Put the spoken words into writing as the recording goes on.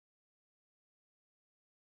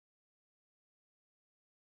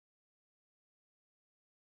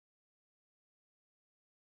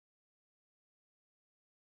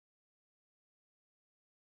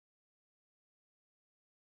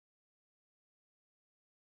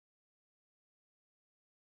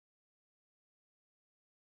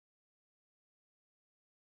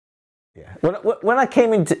Yeah. When I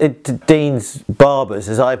came into Dean's Barbers,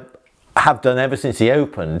 as I have done ever since he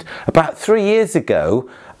opened, about 3 years ago,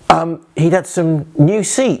 he'd had some new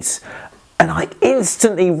seats, and I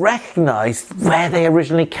instantly recognised where they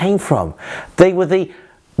originally came from. They were the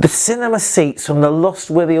cinema seats from the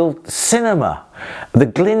Lostwithiel cinema, the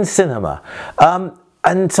Glyn cinema.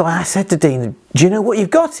 And so I said to Dean, do you know what you've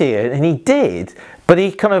got here? And he did, but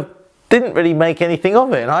he kind of didn't really make anything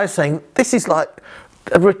of it. And I was saying, this is like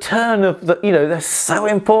a return of the, you know, they're so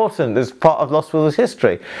important as part of Lostwithiel's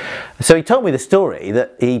history. So he told me the story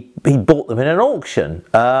that he bought them in an auction,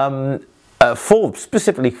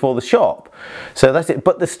 specifically for the shop. So that's it.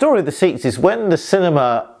 But the story of the seats is when the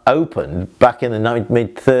cinema opened back in the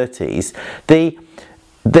mid-30s, they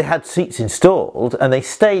had seats installed and they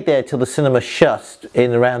stayed there till the cinema shut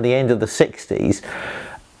in around the end of the 60s.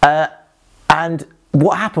 And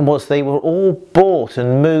what happened was they were all bought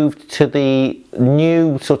and moved to the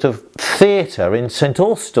new sort of theatre in St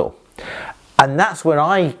Austell. And that's when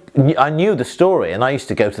I knew the story, and I used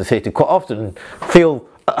to go to the theatre quite often and feel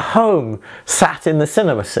at home sat in the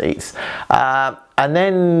cinema seats. And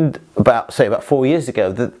then about 4 years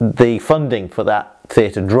ago, the funding for that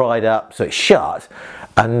theatre dried up, so it shut,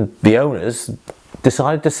 and the owners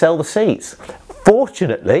decided to sell the seats.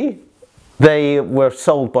 Fortunately, they were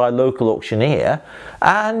sold by a local auctioneer,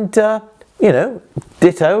 and you know,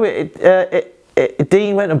 ditto.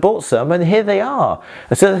 Dean went and bought some, and here they are.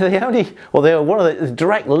 And so they were one of the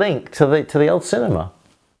direct link to the old cinema.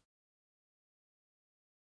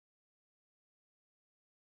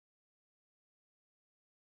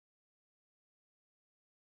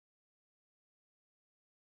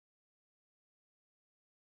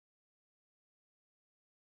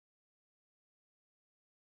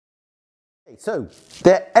 So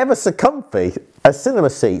they're ever so comfy as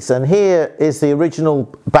cinema seats, and here is the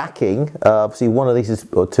original backing. Obviously one of these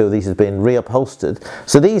or two of these has been reupholstered,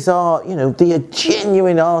 so these are, you know, the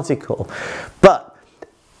genuine article. But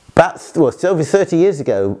over 30 years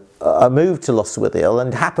ago, I moved to Lostwithiel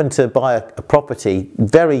and happened to buy a property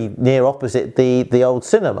very near opposite the old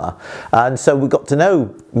cinema, and so we got to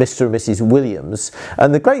know Mr. and Mrs. Williams.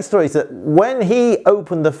 And the great story is that when he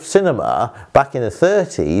opened the cinema back in the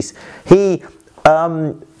 30s, he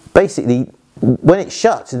basically, when it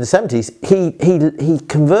shut in the 70s, he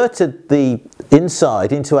converted the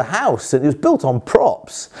inside into a house, and it was built on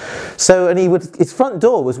props. So, and his front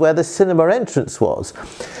door was where the cinema entrance was.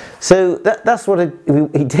 So that's what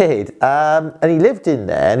he did, and he lived in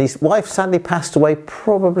there, and his wife sadly passed away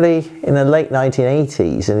probably in the late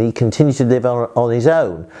 1980s, and he continued to live on his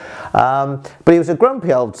own. But he was a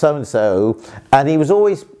grumpy old so-and-so, and he was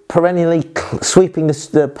always perennially sweeping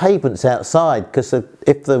the pavements outside, because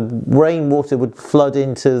if the rainwater would flood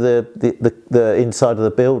into the inside of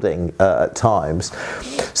the building at times.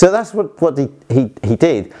 So that's what he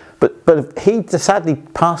did. But he sadly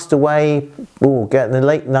passed away in the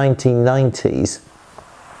late 1990s,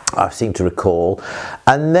 I seem to recall,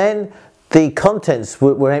 and then the contents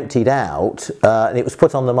were emptied out, and it was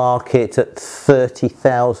put on the market at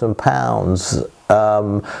 £30,000.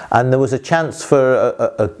 And there was a chance for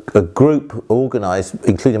a group organised,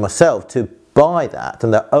 including myself, to buy that,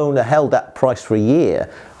 and the owner held that price for a year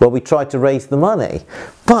while we tried to raise the money.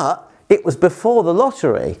 But it was before the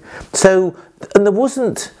lottery, so, and there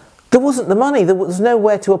wasn't the money, there was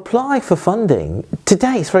nowhere to apply for funding.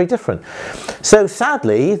 Today it's very different. So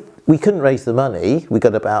sadly, we couldn't raise the money. We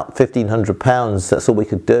got about £1,500, that's all we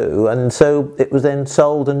could do, and so it was then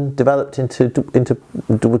sold and developed into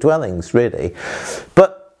dwellings, really.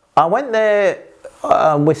 But I went there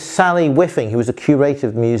with Sally Whiffing, who was a curator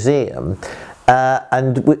of the museum,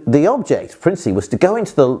 and the object principally was to go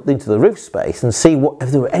into the roof space and see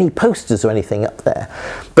if there were any posters or anything up there.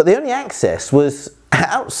 But the only access was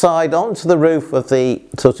outside onto the roof of the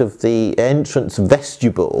entrance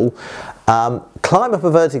vestibule, climb up a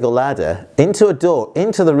vertical ladder into a door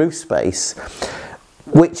into the roof space,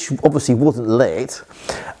 which obviously wasn't lit,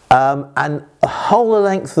 and the whole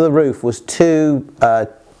length of the roof was two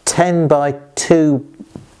 10 by 2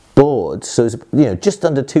 boards, so it was, just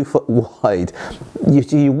under 2 foot wide.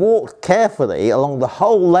 You walked carefully along the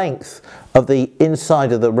whole length of the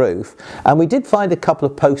inside of the roof, and we did find a couple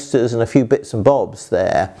of posters and a few bits and bobs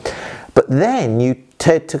there. But then you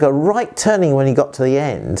took a right turning when you got to the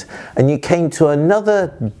end, and you came to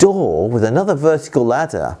another door with another vertical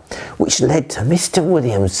ladder, which led to Mr.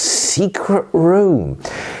 Williams' secret room.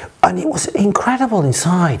 And it was incredible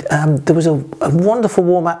inside. There was a wonderful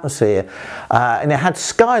warm atmosphere, and it had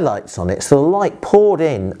skylights on it, so the light poured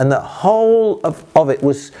in, and the whole of it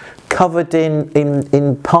was covered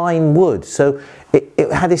in pine wood. So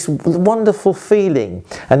it had this wonderful feeling,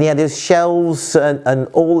 and he had his shelves and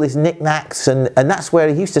all his knickknacks, and that's where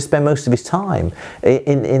he used to spend most of his time.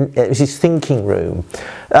 It was his thinking room,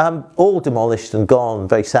 all demolished and gone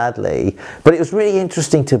very sadly, but it was really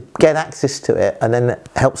interesting to get access to it and then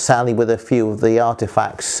help Sally with a few of the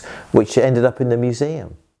artifacts which ended up in the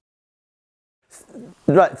museum.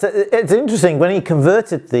 Right, so it's interesting, when he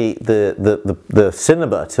converted the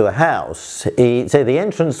cinema to a house, he said the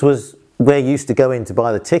entrance was where you used to go in to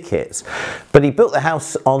buy the tickets, but he built the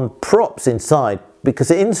house on props inside,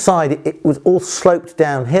 because inside it was all sloped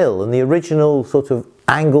downhill, and the original sort of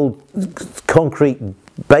angled concrete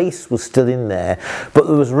base was still in there, but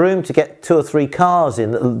there was room to get 2 or 3 cars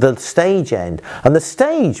in the stage end, and the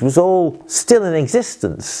stage was all still in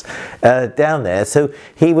existence down there, so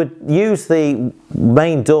he would use the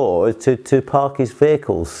main door to park his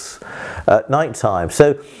vehicles at night time.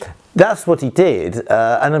 So that's what he did,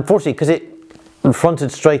 and unfortunately, because it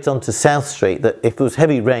fronted straight onto South Street, that if it was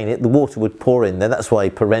heavy rain, the water would pour in there. That's why he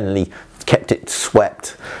perennially kept it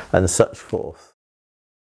swept and such forth.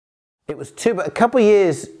 It was but a couple of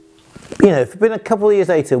years, you know, if it had been a couple of years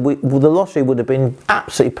later, the lottery would have been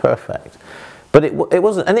absolutely perfect. But it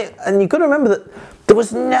wasn't, and you've got to remember that there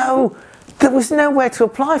was nowhere to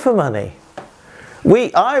apply for money.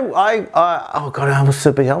 Oh God, I was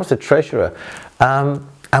so big. I was a treasurer.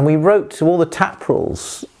 And we wrote to all the tap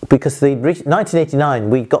rules, because in 1989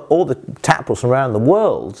 we got all the tap rules from around the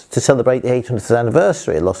world to celebrate the 800th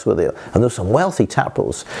anniversary of Lostwithiel, and there were some wealthy tap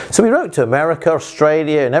rules. So we wrote to America,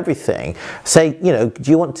 Australia and everything, say, you know, do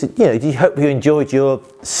you hope you enjoyed your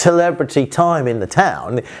celebrity time in the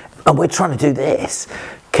town, and we're trying to do this.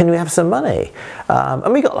 Can we have some money?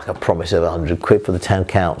 And we got like a promise of 100 quid for the town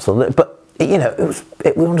council, but you know,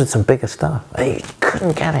 we wanted some bigger stuff. You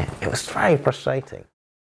couldn't get it. It was very frustrating.